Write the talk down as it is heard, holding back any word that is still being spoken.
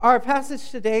Our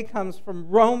passage today comes from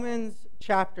Romans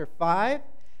chapter 5.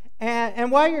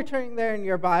 And while you're turning there in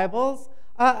your Bibles,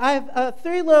 I have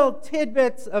three little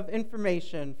tidbits of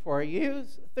information for you,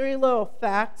 three little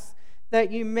facts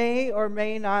that you may or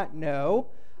may not know.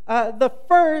 The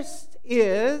first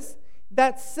is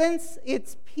that since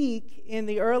its peak in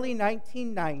the early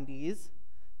 1990s,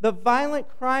 the violent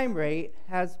crime rate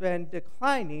has been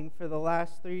declining for the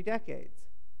last 3 decades.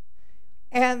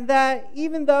 And that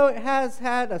even though it has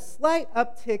had a slight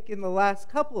uptick in the last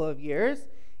couple of years,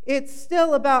 it's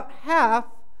still about half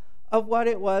of what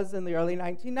it was in the early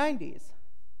 1990s.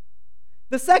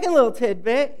 The second little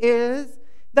tidbit is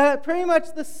that pretty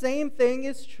much the same thing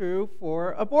is true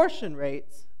for abortion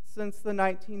rates since the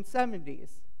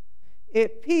 1970s.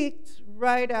 It peaked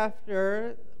right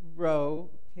after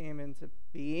Roe came into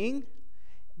being,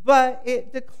 but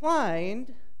it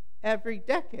declined every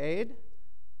decade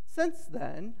since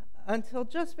then, until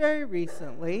just very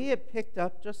recently, it picked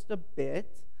up just a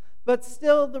bit, but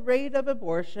still the rate of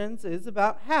abortions is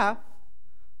about half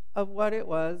of what it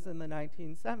was in the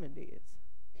 1970s.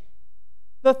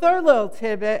 The third little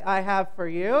tidbit I have for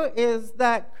you is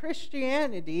that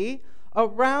Christianity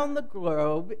around the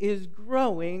globe is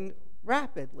growing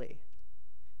rapidly.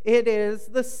 It is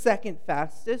the second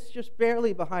fastest, just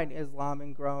barely behind Islam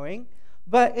in growing,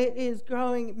 but it is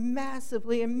growing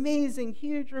massively, amazing,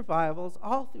 huge revivals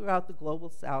all throughout the global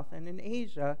south and in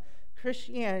Asia.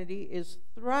 Christianity is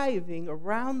thriving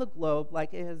around the globe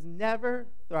like it has never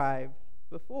thrived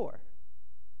before.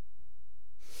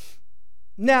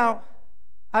 Now,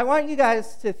 I want you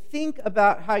guys to think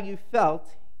about how you felt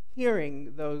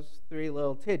hearing those three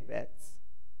little tidbits,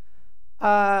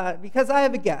 because I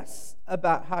have a guess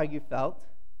about how you felt.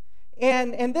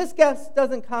 And this guess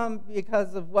doesn't come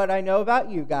because of what I know about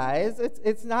you guys.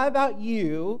 It's not about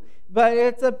you, but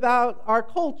it's about our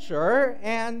culture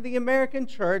and the American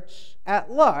church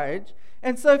at large.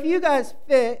 And so if you guys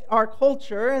fit our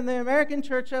culture and the American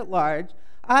church at large,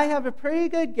 I have a pretty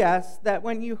good guess that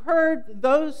when you heard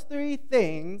those three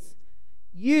things,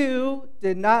 you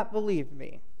did not believe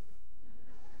me.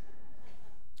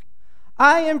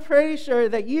 I am pretty sure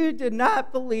that you did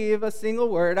not believe a single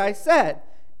word I said.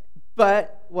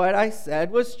 But what I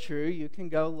said was true. You can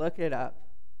go look it up.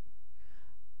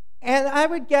 And I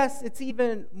would guess it's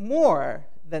even more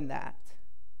than that.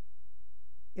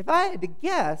 If I had to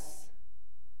guess,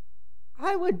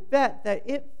 I would bet that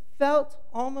it felt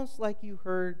almost like you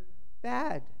heard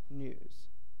bad news.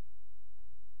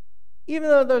 Even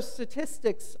though those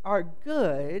statistics are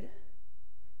good,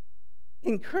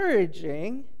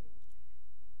 encouraging,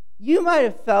 you might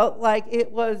have felt like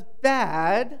it was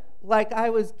bad, like I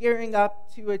was gearing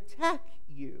up to attack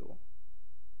you.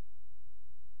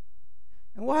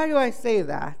 And why do I say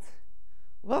that?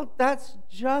 Well, that's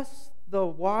just the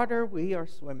water we are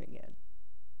swimming in.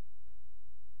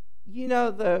 You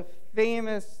know the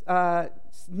famous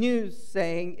news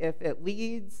saying, if it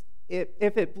bleeds,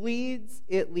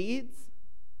 it leads?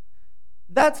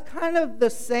 That's kind of the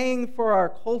saying for our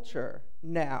culture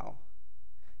now.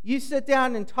 You sit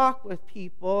down and talk with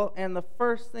people, and the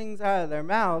first things out of their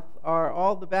mouth are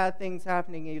all the bad things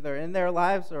happening either in their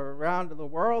lives or around the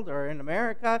world or in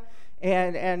America,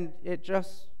 and it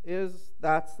just is,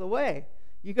 that's the way.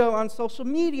 You go on social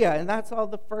media, and that's all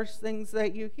the first things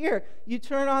that you hear. You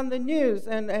turn on the news,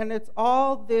 and it's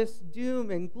all this doom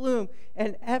and gloom,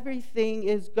 and everything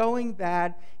is going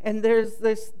bad, and there's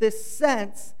this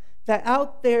sense that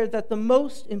out there that the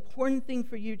most important thing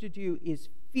for you to do is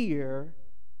fear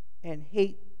and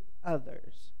hate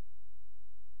others.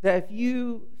 That if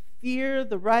you fear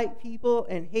the right people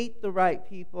and hate the right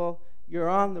people, you're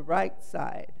on the right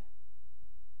side.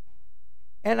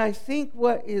 And I think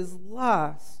what is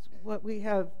lost, what we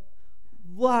have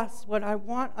lost, what I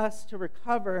want us to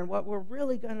recover, and what we're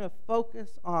really going to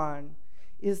focus on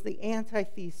is the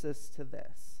antithesis to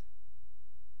this.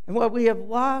 And what we have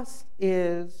lost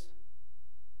is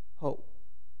hope.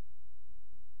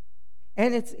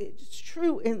 And it's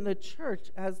true in the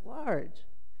church as large.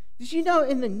 Did you know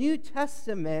in the New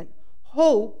Testament,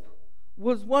 hope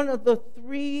was one of the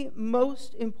 3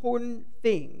 most important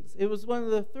things. It was one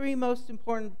of the 3 most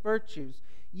important virtues.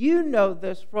 You know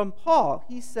this from Paul.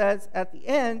 He says at the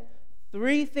end,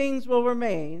 3 things will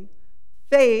remain: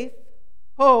 faith,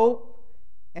 hope,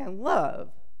 and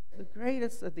love. The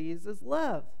greatest of these is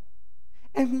love.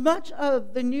 And much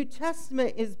of the New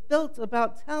Testament is built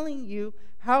about telling you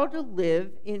how to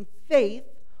live in faith,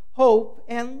 hope,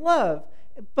 and love.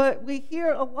 But we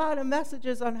hear a lot of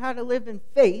messages on how to live in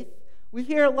faith. We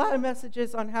hear a lot of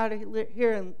messages on how to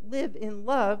live in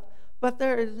love, but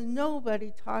there is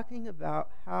nobody talking about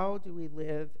how do we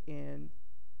live in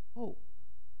hope.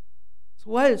 So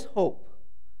what is hope?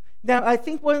 Now, I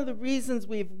think one of the reasons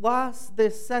we've lost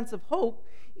this sense of hope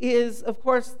is, of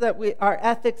course, that our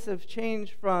ethics have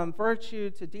changed from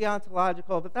virtue to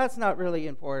deontological, but that's not really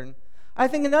important. I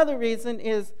think another reason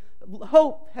is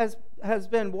hope has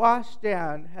been washed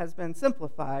down, has been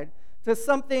simplified to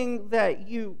something that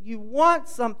you want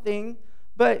something,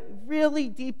 but really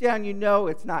deep down you know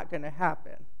it's not going to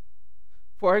happen.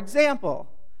 For example,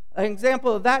 an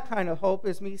example of that kind of hope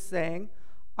is me saying,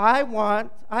 I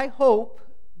hope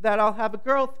that I'll have a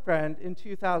girlfriend in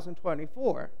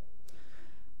 2024.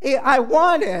 I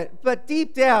want it, but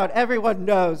deep down, everyone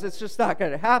knows it's just not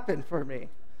going to happen for me.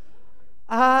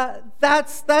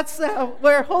 That's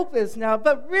where hope is now.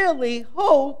 But really,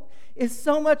 hope is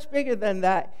so much bigger than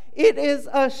that. It is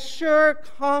a sure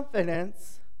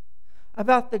confidence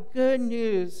about the good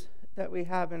news that we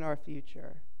have in our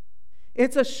future.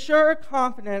 It's a sure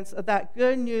confidence of that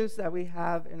good news that we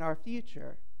have in our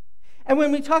future. And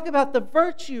when we talk about the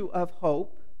virtue of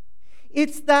hope,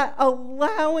 it's that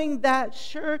allowing that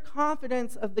sure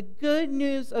confidence of the good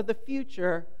news of the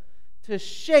future to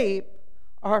shape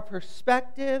our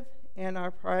perspective and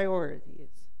our priorities.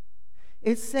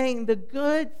 It's saying the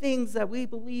good things that we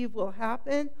believe will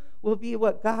happen will be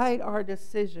what guide our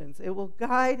decisions. It will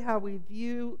guide how we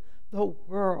view the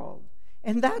world.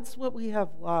 And that's what we have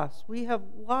lost. We have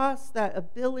lost that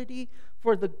ability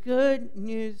for the good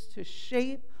news to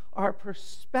shape our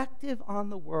perspective on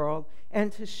the world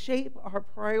and to shape our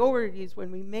priorities when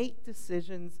we make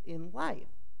decisions in life.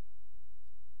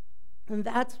 And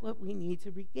that's what we need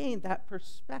to regain, that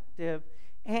perspective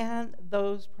and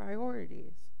those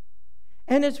priorities.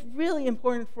 And it's really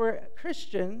important for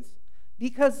Christians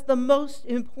because the most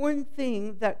important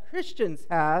thing that Christians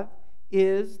have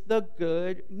is the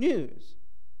good news.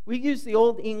 We use the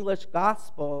Old English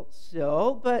gospel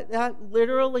still, but that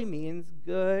literally means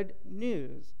good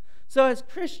news. So as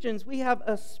Christians, we have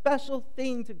a special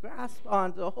thing to grasp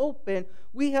on, to hope in.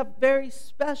 We have very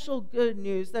special good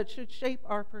news that should shape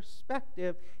our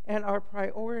perspective and our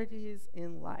priorities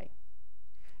in life.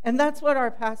 And that's what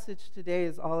our passage today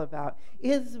is all about. It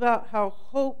is about how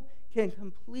hope can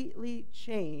completely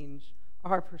change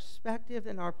our perspective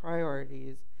and our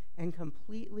priorities and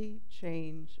completely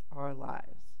change our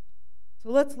lives. So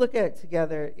let's look at it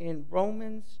together in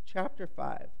Romans chapter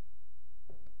 5.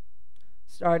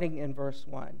 Starting in verse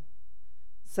 1.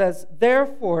 It says,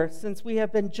 "Therefore, since we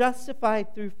have been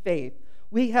justified through faith,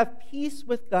 we have peace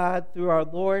with God through our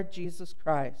Lord Jesus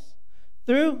Christ,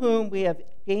 through whom we have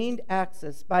gained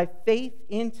access by faith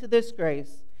into this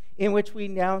grace in which we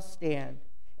now stand.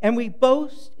 And we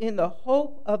boast in the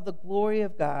hope of the glory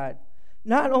of God.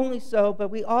 Not only so, but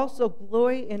we also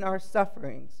glory in our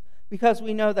sufferings, because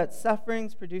we know that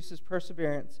sufferings produces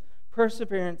perseverance,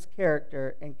 perseverance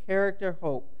character, and character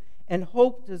hope. And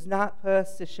hope does not put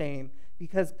us to shame,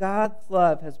 because God's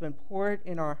love has been poured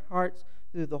in our hearts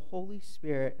through the Holy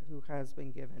Spirit who has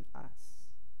been given us."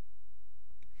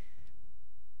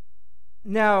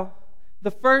 Now,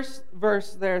 the first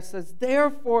verse there says,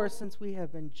 "Therefore, since we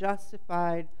have been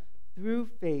justified through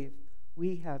faith,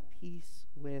 we have peace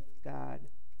with God."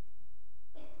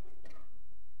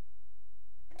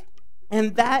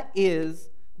 And that is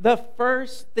the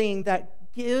first thing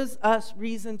that gives us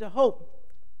reason to hope.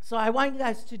 So I want you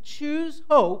guys to choose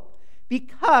hope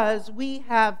because we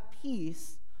have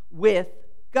peace with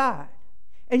God.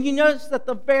 And you notice that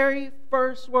the very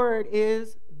first word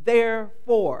is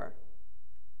therefore.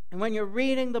 And when you're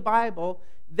reading the Bible,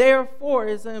 therefore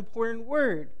is an important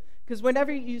word. Because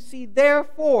whenever you see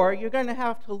therefore, you're going to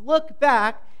have to look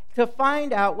back to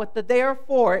find out what the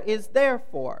therefore is there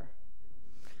for.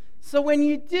 So when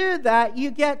you do that, you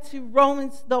get to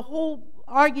Romans, the whole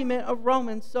argument of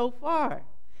Romans so far.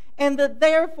 And the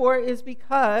therefore is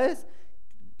because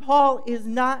Paul is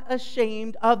not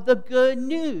ashamed of the good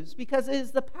news, because it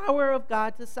is the power of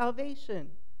God to salvation.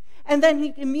 And then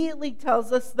he immediately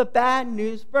tells us the bad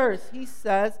news first. He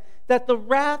says that the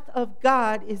wrath of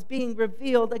God is being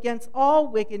revealed against all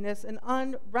wickedness and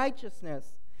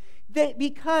unrighteousness.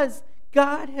 Because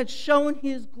God had shown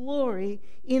his glory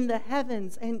in the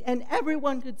heavens, and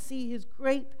everyone could see his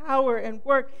great power and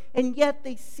work, and yet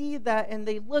they see that and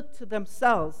they look to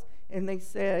themselves and they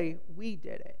say, we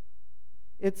did it.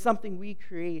 It's something we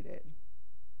created.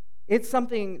 It's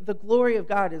something, the glory of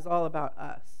God is all about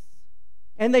us.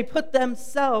 And they put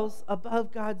themselves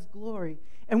above God's glory.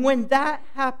 And when that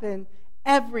happened,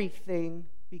 everything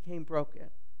became broken.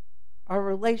 Our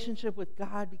relationship with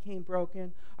God became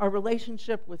broken. Our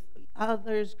relationship with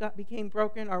others became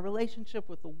broken. Our relationship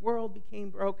with the world became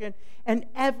broken. And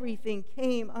everything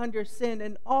came under sin.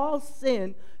 And all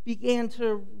sin began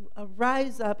to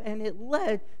rise up. And it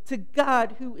led to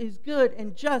God, who is good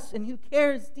and just and who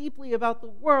cares deeply about the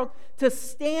world, to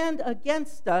stand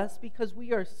against us because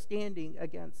we are standing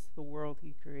against the world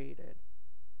he created.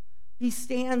 He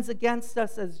stands against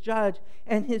us as judge,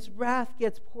 and his wrath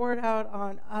gets poured out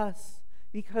on us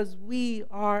because we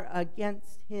are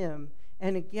against him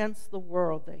and against the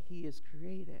world that he has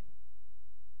created.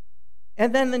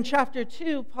 And then in chapter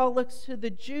 2, Paul looks to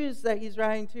the Jews that he's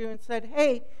writing to and said,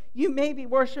 hey, you may be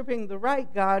worshiping the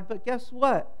right God, but guess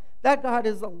what? That God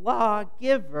is a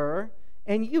lawgiver,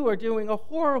 and you are doing a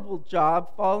horrible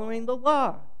job following the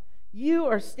law. You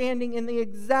are standing in the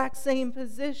exact same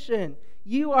position.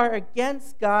 You are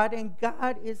against God, and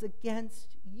God is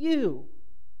against you.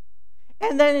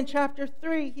 And then in chapter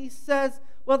 3, he says,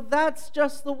 well, that's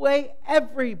just the way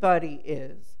everybody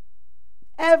is.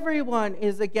 Everyone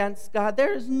is against God.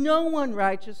 There is no one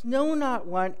righteous, no, not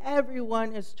one.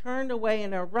 Everyone is turned away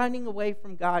and are running away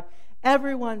from God.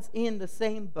 Everyone's in the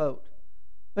same boat.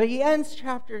 But he ends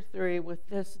chapter 3 with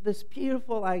this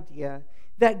beautiful idea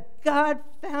that God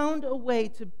found a way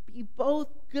to be both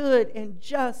good and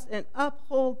just and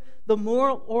uphold the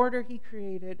moral order he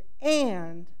created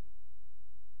and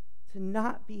to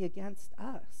not be against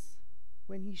us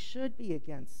when he should be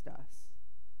against us.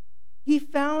 He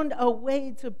found a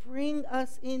way to bring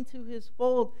us into his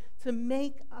fold, to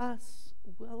make us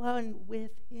one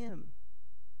with him.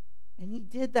 And he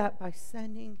did that by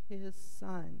sending his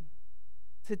son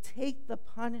to take the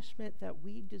punishment that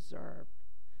we deserve,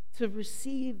 to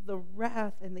receive the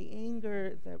wrath and the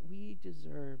anger that we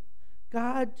deserve.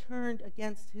 God turned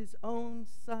against his own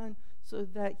son so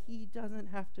that he doesn't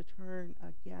have to turn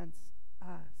against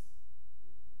us.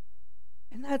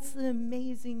 And that's the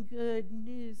amazing good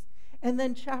news. And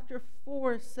then chapter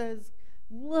 4 says,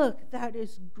 look, that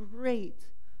is great.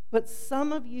 But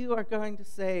some of you are going to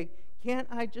say, can't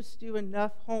I just do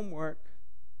enough homework?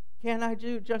 Can't I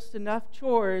do just enough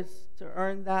chores to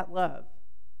earn that love?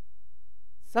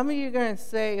 Some of you are going to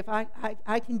say, if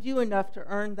I can do enough to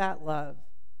earn that love.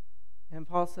 And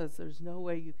Paul says there's no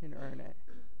way you can earn it.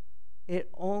 It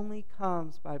only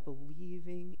comes by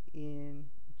believing in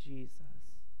Jesus.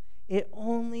 It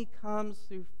only comes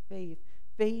through faith.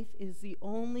 Faith is the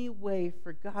only way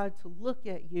for God to look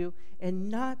at you and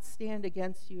not stand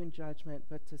against you in judgment,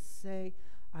 but to say,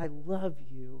 I love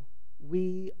you.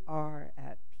 We are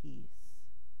at peace.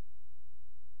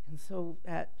 And so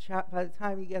by the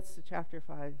time he gets to chapter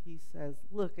 5, he says,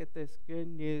 look at this good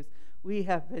news. We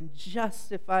have been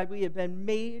justified. We have been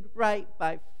made right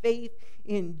by faith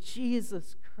in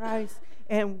Jesus Christ.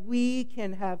 And we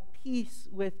can have peace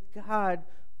with God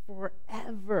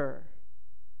forever.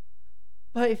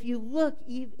 But if you look,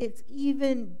 it's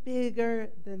even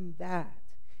bigger than that.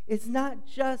 It's not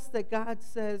just that God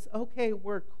says, okay,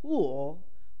 we're cool,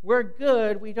 we're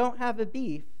good, we don't have a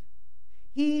beef.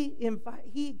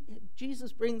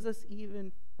 Jesus brings us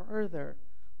even further.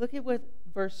 Look at what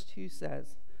verse 2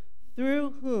 says.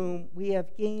 Through whom we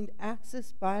have gained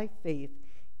access by faith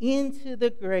into the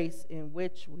grace in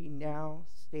which we now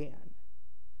stand.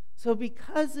 So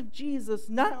because of Jesus,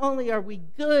 not only are we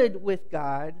good with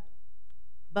God,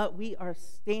 but we are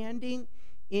standing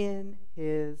in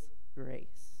his grace.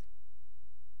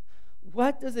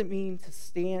 What does it mean to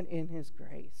stand in his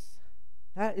grace?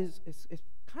 That is it's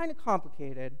kind of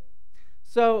complicated.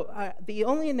 So the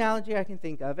only analogy I can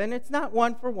think of, and it's not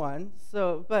one for one,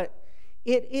 but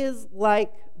it is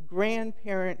like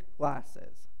grandparent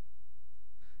glasses.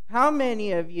 How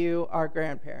many of you are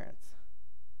grandparents?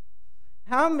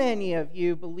 How many of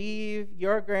you believe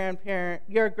your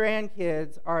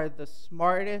grandkids are the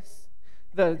smartest,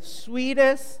 the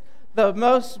sweetest, the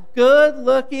most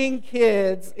good-looking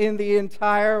kids in the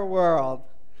entire world?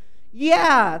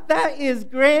 Yeah, that is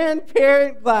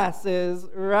grandparent glasses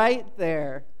right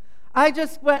there. I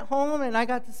just went home and I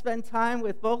got to spend time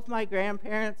with both my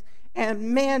grandparents, and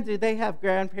man, do they have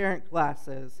grandparent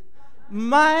glasses.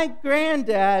 My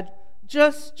granddad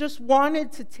just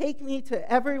wanted to take me to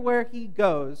everywhere he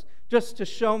goes just to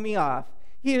show me off.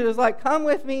 He was like, come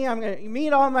with me, I'm going to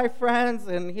meet all my friends,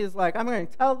 and he's like, I'm going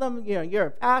to tell them, you're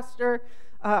a pastor.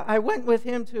 I went with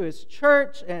him to his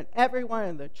church, and everyone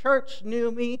in the church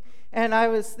knew me, and I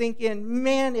was thinking,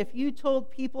 man, if you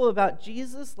told people about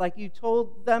Jesus like you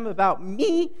told them about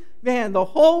me, man, the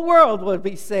whole world would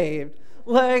be saved.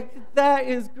 Like, that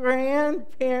is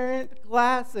grandparent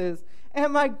glasses.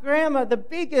 And my grandma, the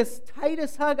biggest,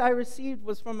 tightest hug I received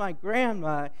was from my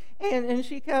grandma. And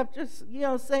she kept just,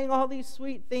 saying all these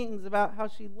sweet things about how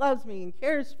she loves me and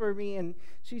cares for me, and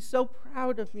she's so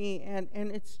proud of me. And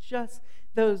it's just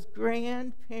those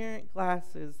grandparent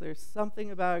glasses. There's something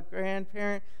about a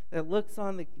grandparent that looks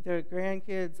on their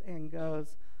grandkids and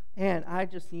goes, man, I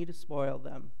just need to spoil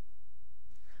them.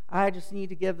 I just need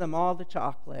to give them all the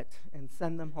chocolate and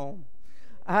send them home.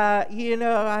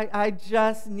 I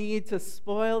just need to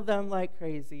spoil them like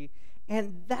crazy.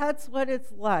 And that's what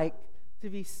it's like to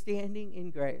be standing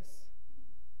in grace.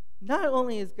 Not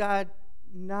only is God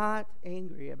not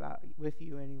angry with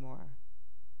you anymore,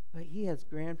 but he has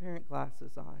grandparent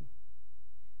glasses on.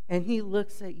 And he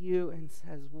looks at you and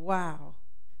says, wow,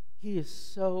 he is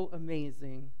so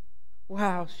amazing.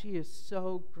 Wow, she is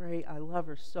so great. I love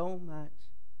her so much.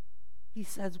 He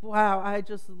says, wow, I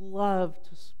just love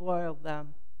to spoil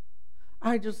them.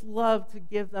 I just love to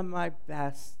give them my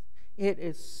best. It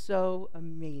is so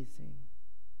amazing.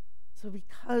 So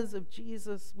because of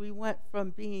Jesus, we went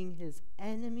from being his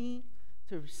enemy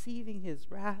to receiving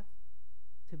his wrath,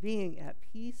 to being at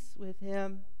peace with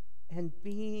him, and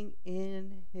being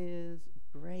in his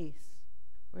grace,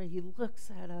 where he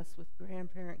looks at us with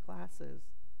grandparent glasses.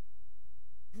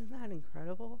 Isn't that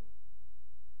incredible?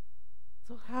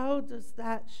 So how does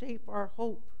that shape our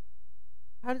hope?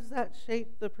 How does that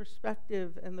shape the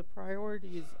perspective and the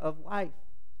priorities of life?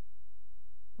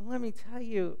 Well, let me tell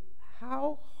you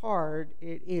how hard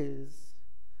it is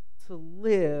to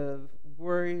live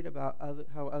worried about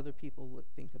how other people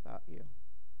think about you.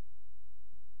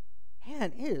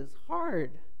 Man, it is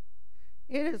hard.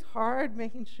 It is hard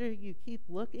making sure you keep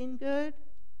looking good.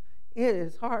 It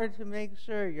is hard to make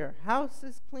sure your house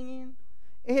is clean.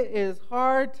 It is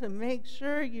hard to make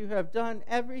sure you have done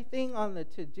everything on the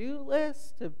to-do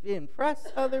list to impress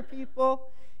other people.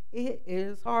 It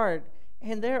is hard.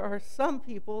 And there are some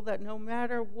people that no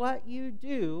matter what you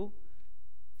do,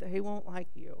 they won't like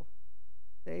you.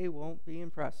 They won't be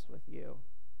impressed with you,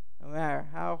 no matter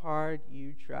how hard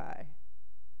you try.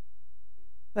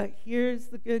 But here's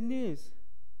the good news.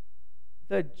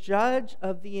 The judge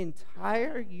of the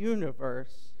entire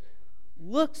universe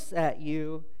looks at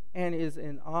you and is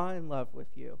in awe and love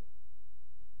with you.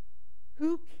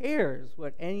 Who cares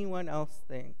what anyone else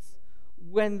thinks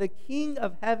when the King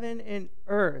of heaven and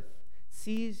earth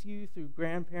sees you through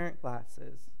grandparent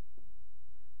glasses?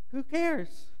 Who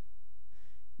cares?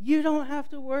 You don't have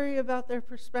to worry about their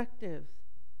perspective.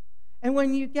 And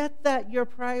when you get that, your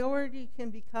priority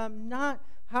can become not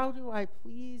how do I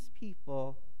please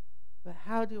people, but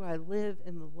how do I live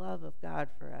in the love of God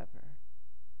forever?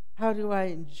 How do I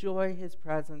enjoy his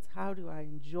presence? How do I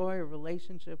enjoy a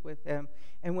relationship with him?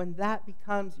 And when that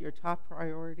becomes your top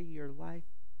priority, your life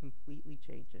completely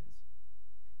changes.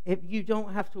 If you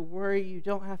don't have to worry, you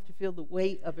don't have to feel the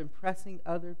weight of impressing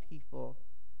other people.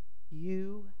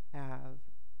 You have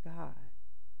God.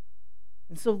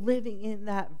 And so living in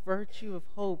that virtue of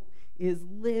hope is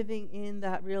living in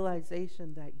that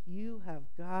realization that you have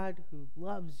God who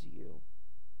loves you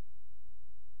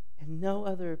and no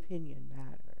other opinion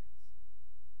matters.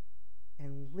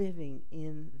 And living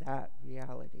in that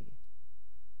reality.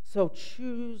 So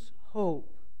choose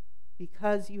hope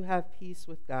because you have peace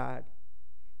with God.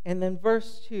 And then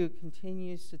verse 2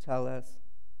 continues to tell us,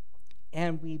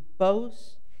 and we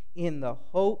boast in the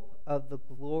hope of the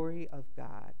glory of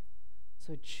God.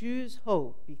 So choose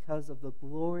hope because of the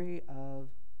glory of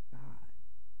God.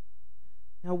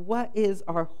 Now, what is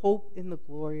our hope in the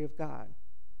glory of God?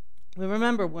 We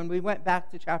remember when we went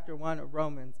back to chapter 1 of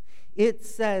Romans, it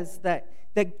says that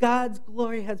God's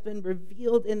glory has been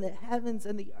revealed in the heavens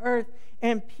and the earth,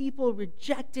 and people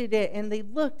rejected it, and they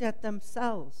looked at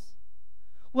themselves.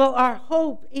 Well, our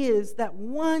hope is that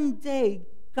one day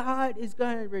God is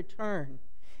going to return,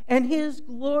 and his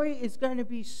glory is going to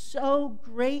be so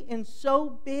great and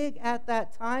so big at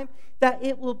that time that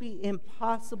it will be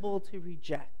impossible to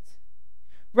reject.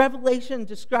 Revelation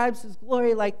describes his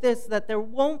glory like this, that there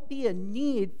won't be a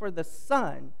need for the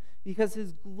sun because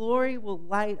his glory will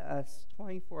light us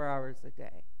 24 hours a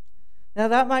day. Now,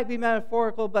 that might be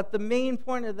metaphorical, but the main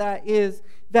point of that is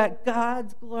that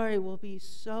God's glory will be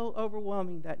so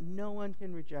overwhelming that no one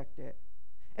can reject it.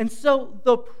 And so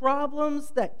the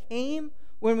problems that came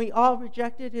when we all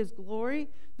rejected his glory,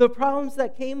 the problems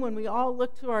that came when we all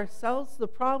looked to ourselves, the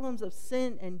problems of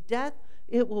sin and death,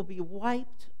 it will be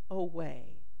wiped away.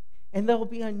 And there will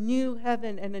be a new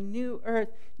heaven and a new earth,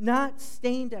 not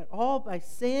stained at all by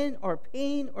sin or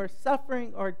pain or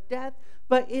suffering or death,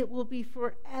 but it will be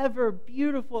forever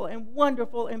beautiful and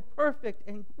wonderful and perfect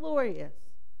and glorious.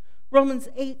 Romans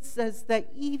 8 says that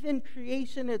even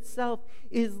creation itself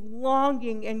is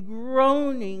longing and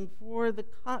groaning for the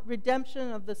redemption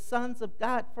of the sons of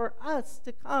God, for us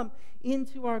to come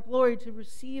into our glory, to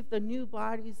receive the new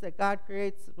bodies that God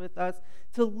creates with us,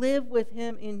 to live with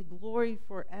him in glory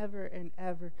forever and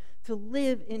ever, to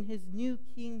live in his new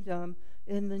kingdom,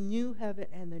 in the new heaven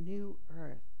and the new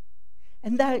earth.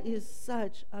 And that is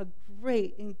such a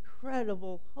great,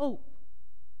 incredible hope.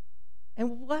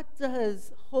 And what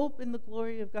does hope in the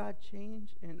glory of God change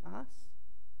in us?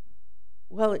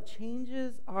 Well, it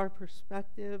changes our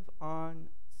perspective on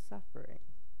suffering.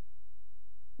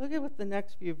 Look at what the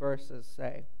next few verses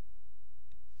say.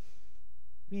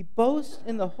 We boast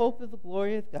in the hope of the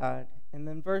glory of God. And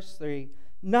then verse 3,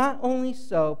 not only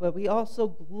so, but we also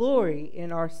glory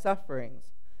in our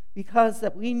sufferings, because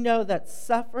that we know that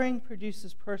suffering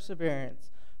produces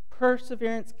perseverance,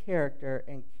 perseverance character,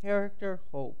 and character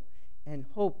hope. And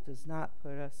hope does not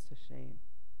put us to shame.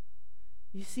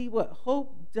 You see, what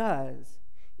hope does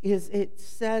is it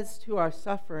says to our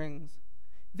sufferings,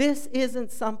 this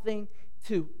isn't something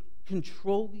to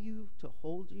control you, to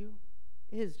hold you.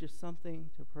 It is just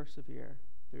something to persevere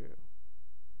through.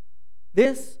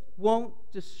 This won't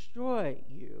destroy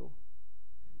you.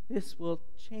 This will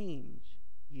change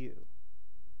you.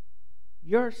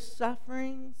 Your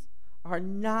sufferings are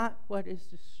not what is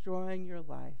destroying your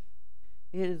life.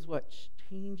 It is what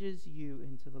changes you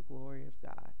into the glory of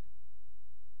God.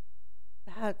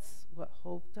 That's what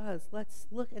hope does. Let's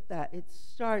look at that. It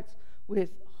starts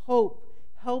with hope,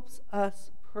 helps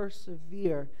us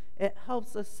persevere. It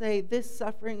helps us say this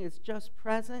suffering is just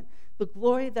present. The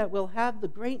glory that we'll have, the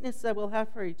greatness that we'll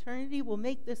have for eternity will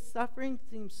make this suffering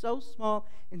seem so small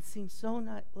and seem so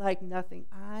not like nothing.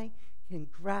 I can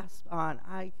grasp on.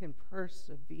 I can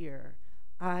persevere.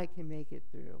 I can make it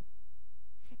through.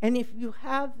 And if you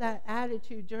have that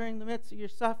attitude during the midst of your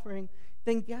suffering,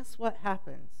 then guess what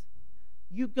happens?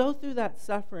 You go through that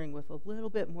suffering with a little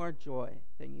bit more joy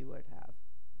than you would have.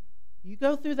 You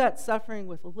go through that suffering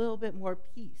with a little bit more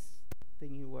peace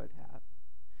than you would have.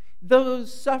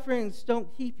 Those sufferings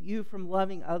don't keep you from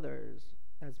loving others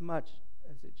as much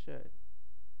as it should.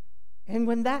 And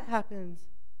when that happens,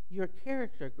 your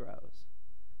character grows.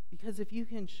 Because if you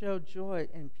can show joy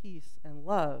and peace and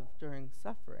love during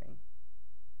suffering,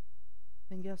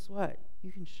 then guess what?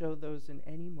 You can show those in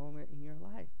any moment in your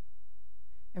life.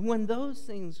 And when those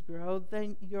things grow,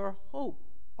 then your hope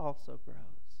also grows.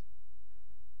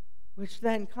 Which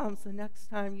then comes the next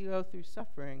time you go through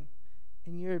suffering,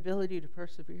 and your ability to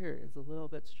persevere is a little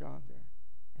bit stronger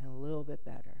and a little bit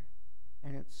better.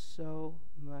 And it's so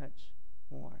much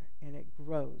more. And it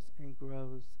grows and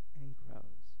grows and grows.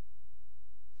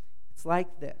 It's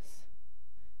like this.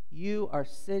 You are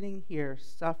sitting here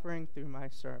suffering through my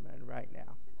sermon right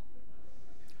now.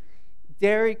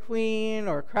 Dairy Queen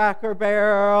or Cracker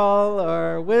Barrel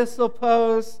or Whistle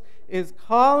Post is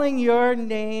calling your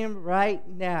name right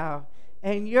now.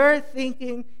 And you're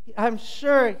thinking, I'm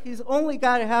sure he's only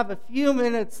got to have a few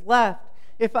minutes left.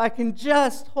 If I can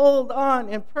just hold on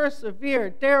and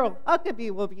persevere, Daryl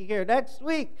Huckabee will be here next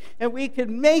week and we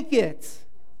can make it.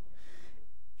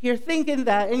 You're thinking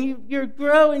that, and you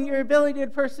grow in your ability to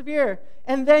persevere.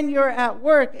 And then you're at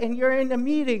work, and you're in a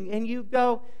meeting, and you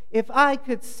go, if I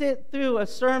could sit through a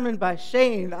sermon by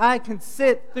Shane, I can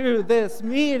sit through this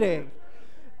meeting.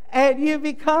 And you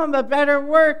become a better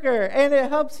worker, and it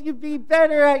helps you be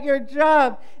better at your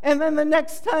job. And then the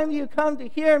next time you come to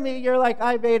hear me, you're like,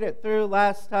 I made it through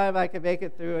last time, I can make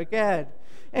it through again.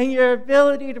 And your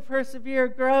ability to persevere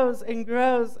grows and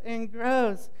grows and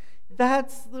grows.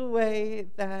 That's the way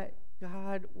that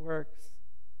God works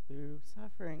through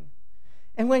suffering.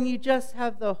 And when you just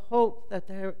have the hope that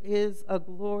there is a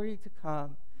glory to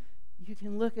come, you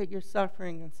can look at your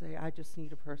suffering and say, I just need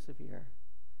to persevere.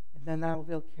 And then that will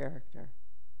build character,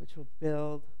 which will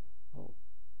build hope.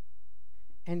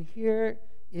 And here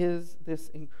is this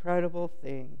incredible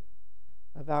thing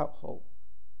about hope.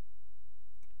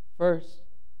 First,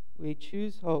 we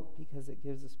choose hope because it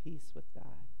gives us peace with God.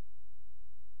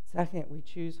 Second, we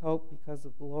choose hope because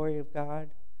of the glory of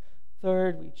God.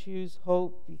 Third, we choose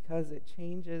hope because it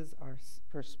changes our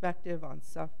perspective on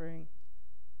suffering.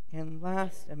 And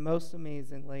last and most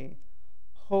amazingly,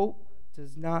 hope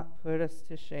does not put us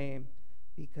to shame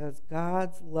because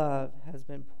God's love has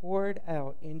been poured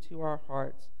out into our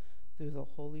hearts through the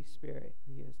Holy Spirit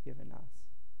who He has given us.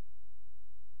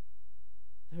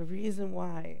 The reason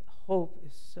why hope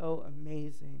is so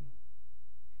amazing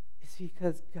is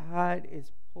because God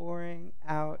is pouring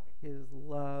out His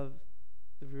love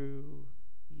through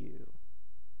you.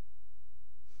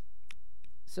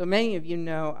 So many of you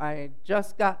know I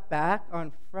just got back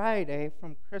on Friday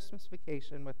from Christmas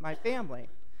vacation with my family.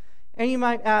 And you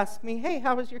might ask me, hey,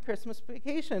 how was your Christmas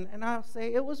vacation? And I'll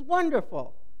say, it was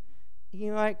wonderful.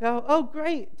 You might go, oh,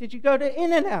 great. Did you go to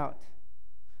In-N-Out?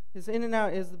 Because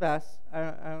In-N-Out is the best.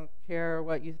 I don't care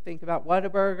what you think about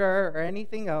Whataburger or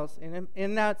anything else.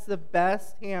 In-N-Out's the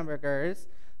best hamburgers.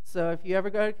 So if you ever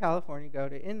go to California, go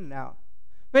to In-N-Out.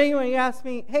 But anyway, you ask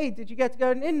me, hey, did you get to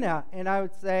go to In-N-Out? And I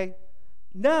would say,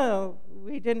 no,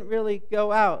 we didn't really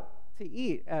go out to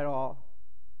eat at all.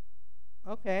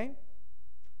 Okay.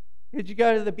 Did you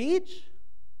go to the beach?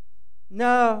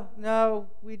 No,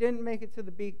 we didn't make it to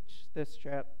the beach this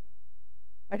trip.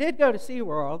 I did go to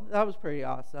SeaWorld. That was pretty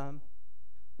awesome.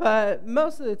 But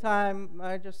most of the time,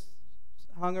 I just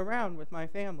hung around with my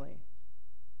family.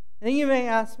 And you may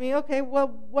ask me, okay, well,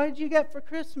 what did you get for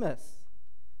Christmas?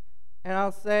 And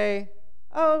I'll say,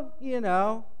 oh,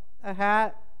 a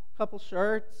hat, a couple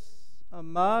shirts, a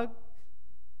mug,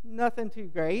 nothing too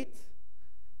great.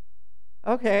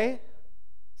 Okay,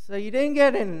 so you didn't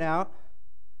get In-N-Out.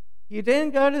 You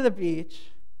didn't go to the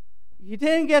beach. You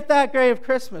didn't get that great of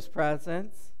Christmas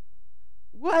presents.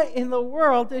 What in the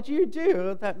world did you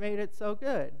do that made it so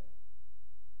good?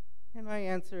 And my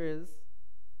answer is,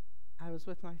 I was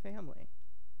with my family.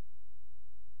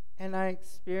 And I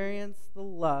experienced the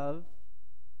love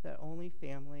that only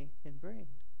family can bring.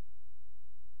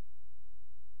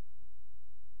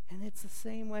 And it's the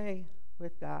same way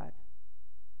with God.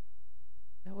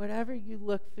 That whatever you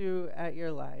look through at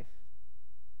your life,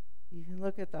 you can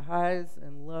look at the highs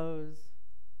and lows,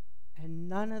 and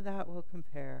none of that will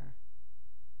compare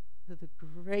to the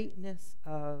greatness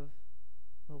of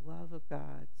the love of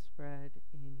God spread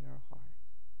in your heart.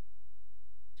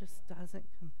 It just doesn't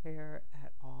compare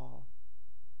at all.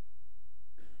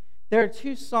 There are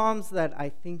two Psalms that I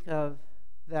think of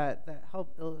that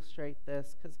help illustrate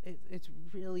this, because it's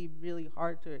really, really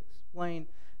hard to explain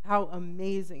how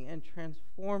amazing and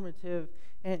transformative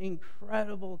and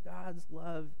incredible God's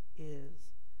love is.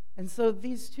 And so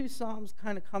these two Psalms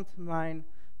kind of come to mind.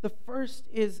 The first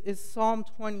is Psalm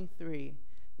 23.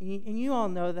 And you all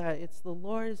know that it's the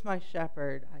Lord is my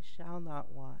shepherd, I shall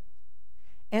not want.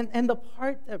 And the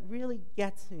part that really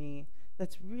gets me,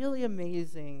 that's really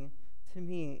amazing to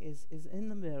me, is in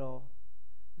the middle.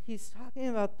 He's talking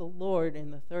about the Lord in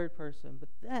the third person, but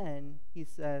then he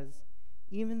says,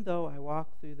 even though I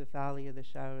walk through the valley of the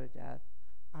shadow of death,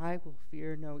 I will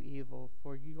fear no evil,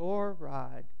 for your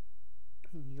rod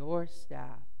and your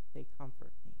staff, they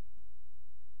comfort me.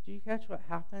 Do you catch what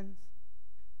happens?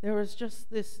 There was just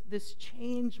this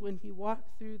change when he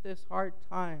walked through this hard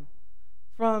time,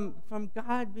 from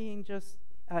God being just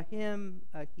a him,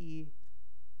 a he,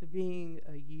 to being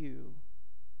a you.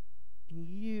 And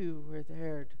you were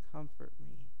there to comfort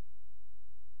me.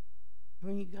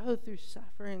 When you go through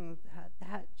suffering,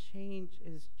 that change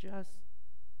is just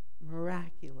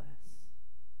miraculous.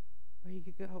 Where you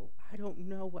could go, I don't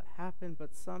know what happened,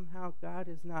 but somehow God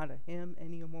is not a him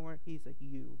anymore, he's a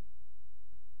you.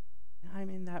 And I'm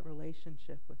in that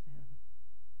relationship with him.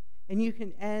 And you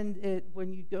can end it,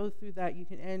 when you go through that, you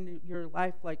can end your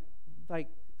life like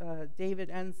David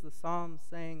ends the Psalm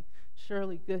saying,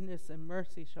 surely goodness and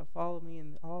mercy shall follow me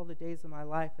in all the days of my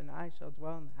life, and I shall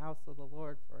dwell in the house of the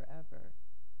Lord forever.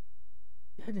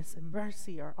 Goodness and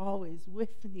mercy are always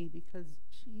with me because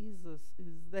Jesus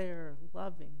is there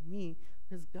loving me,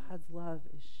 because God's love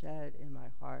is shed in my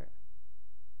heart.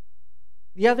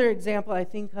 The other example I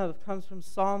think of comes from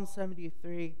Psalm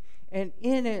 73, and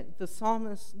in it, the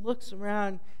psalmist looks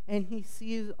around and he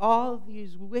sees all of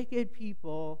these wicked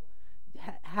people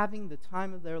having the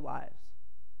time of their lives,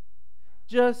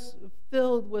 just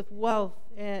filled with wealth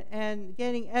and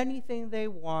getting anything they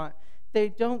want. They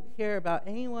don't care about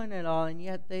anyone at all, and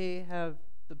yet they have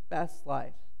the best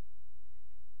life.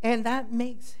 And that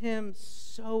makes him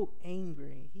so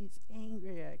angry. He's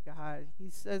angry at God. He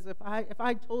says, if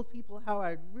I told people how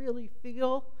I really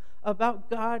feel about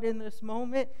God in this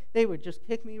moment, they would just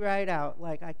kick me right out.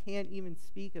 Like, I can't even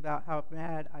speak about how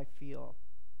mad I feel.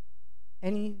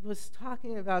 And he was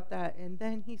talking about that, and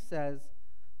then he says,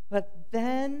 but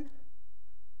then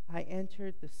I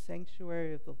entered the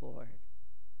sanctuary of the Lord,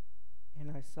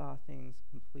 and I saw things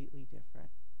completely different.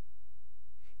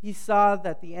 He saw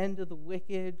that the end of the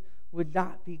wicked would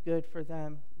not be good for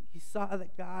them. He saw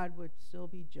that God would still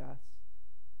be just.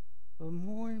 But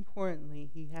more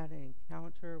importantly, he had an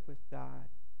encounter with God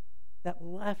that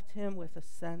left him with a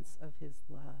sense of his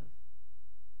love.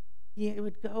 He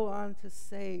would go on to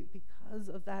say, because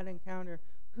of that encounter,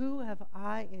 who have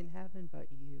I in heaven but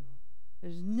you?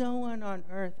 There's no one on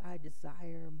earth I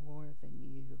desire more than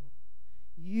you.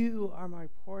 You are my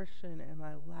portion and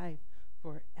my life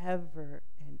forever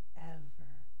and ever.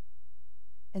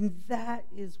 And that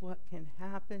is what can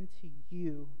happen to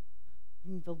you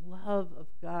when the love of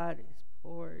God is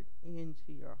poured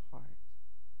into your heart.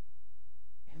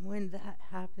 And when that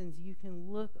happens, you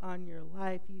can look on your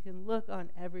life, you can look on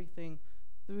everything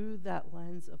through that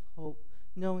lens of hope,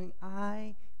 knowing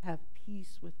I have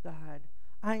peace with God.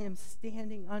 I am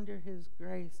standing under his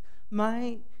grace.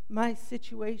 My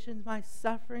situations, my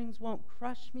sufferings won't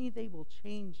crush me, they will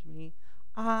change me.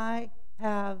 I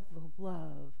have the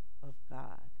love of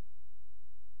God.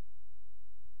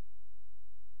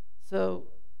 So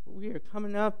we are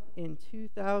coming up in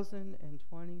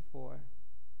 2024.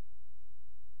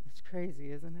 It's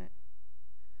crazy, isn't it?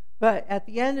 But at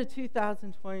the end of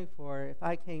 2024, if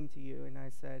I came to you and I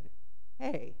said,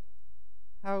 hey,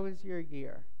 how was your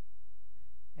year?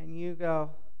 And you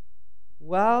go,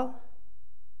 well,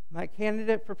 my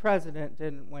candidate for president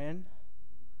didn't win.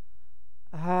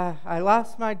 I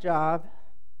lost my job.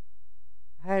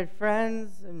 I had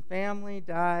friends and family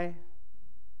die.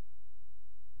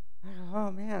 I go,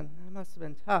 oh man, that must have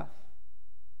been tough.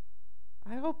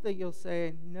 I hope that you'll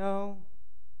say, no,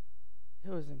 it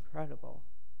was incredible.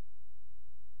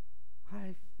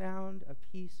 I found a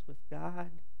peace with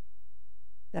God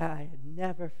that I had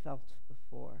never felt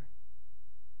before.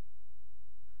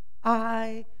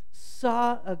 I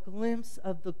saw a glimpse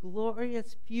of the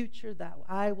glorious future that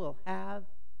I will have,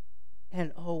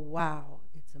 and oh wow,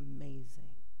 it's amazing.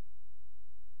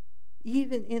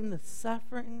 Even in the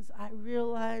sufferings, I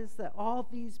realized that all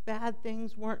these bad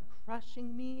things weren't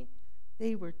crushing me,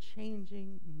 they were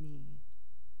changing me.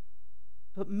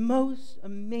 But most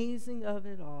amazing of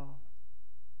it all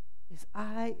is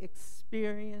I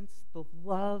experienced the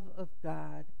love of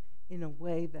God in a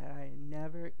way that I had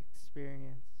never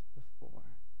experienced before.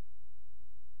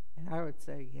 And I would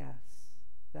say, yes,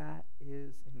 that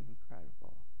is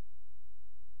incredible.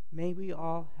 May we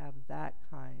all have that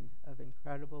kind of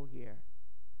incredible year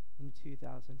in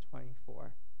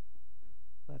 2024.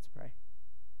 Let's pray.